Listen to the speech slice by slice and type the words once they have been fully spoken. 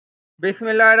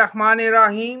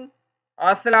Bismillahirrahmanirrahim.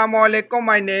 Assalamu alaikum.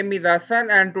 My name is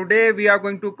Hassan and today we are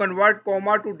going to convert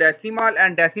comma to decimal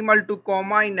and decimal to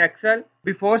comma in Excel.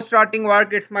 Before starting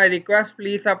work, it's my request,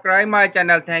 please subscribe my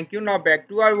channel. Thank you. Now back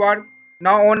to our work.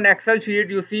 Now on Excel sheet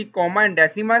you see comma and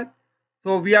decimal.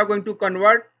 So we are going to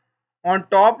convert. On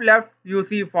top left you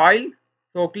see file.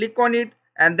 So click on it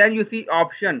and then you see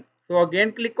option. So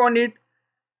again click on it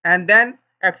and then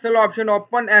Excel option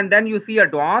open and then you see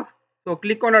advanced. So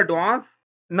click on advanced.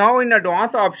 Now in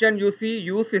advanced option you see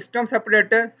use system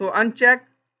separator. So uncheck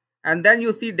and then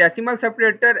you see decimal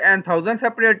separator and thousand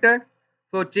separator.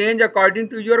 So change according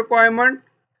to your requirement.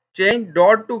 Change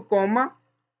dot to comma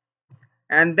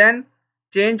and then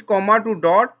change comma to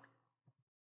dot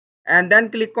and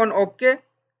then click on OK.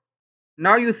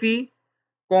 Now you see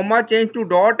comma change to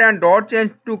dot and dot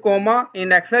change to comma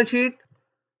in Excel sheet.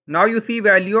 Now you see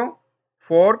value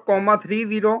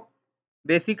 4,30.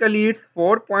 Basically it's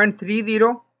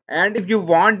 4.30. And if you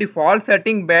want default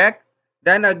setting back,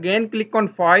 then again click on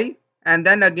file and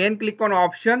then again click on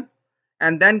option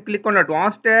and then click on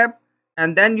advanced tab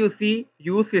and then you see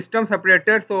use system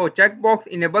separator. So checkbox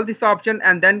enable this option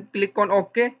and then click on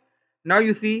OK. Now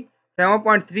you see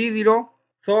 7.30.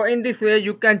 So in this way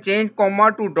you can change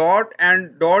comma to dot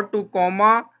and dot to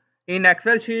comma in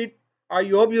Excel sheet. I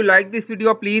hope you like this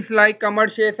video. Please like,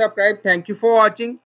 comment, share, subscribe. Thank you for watching.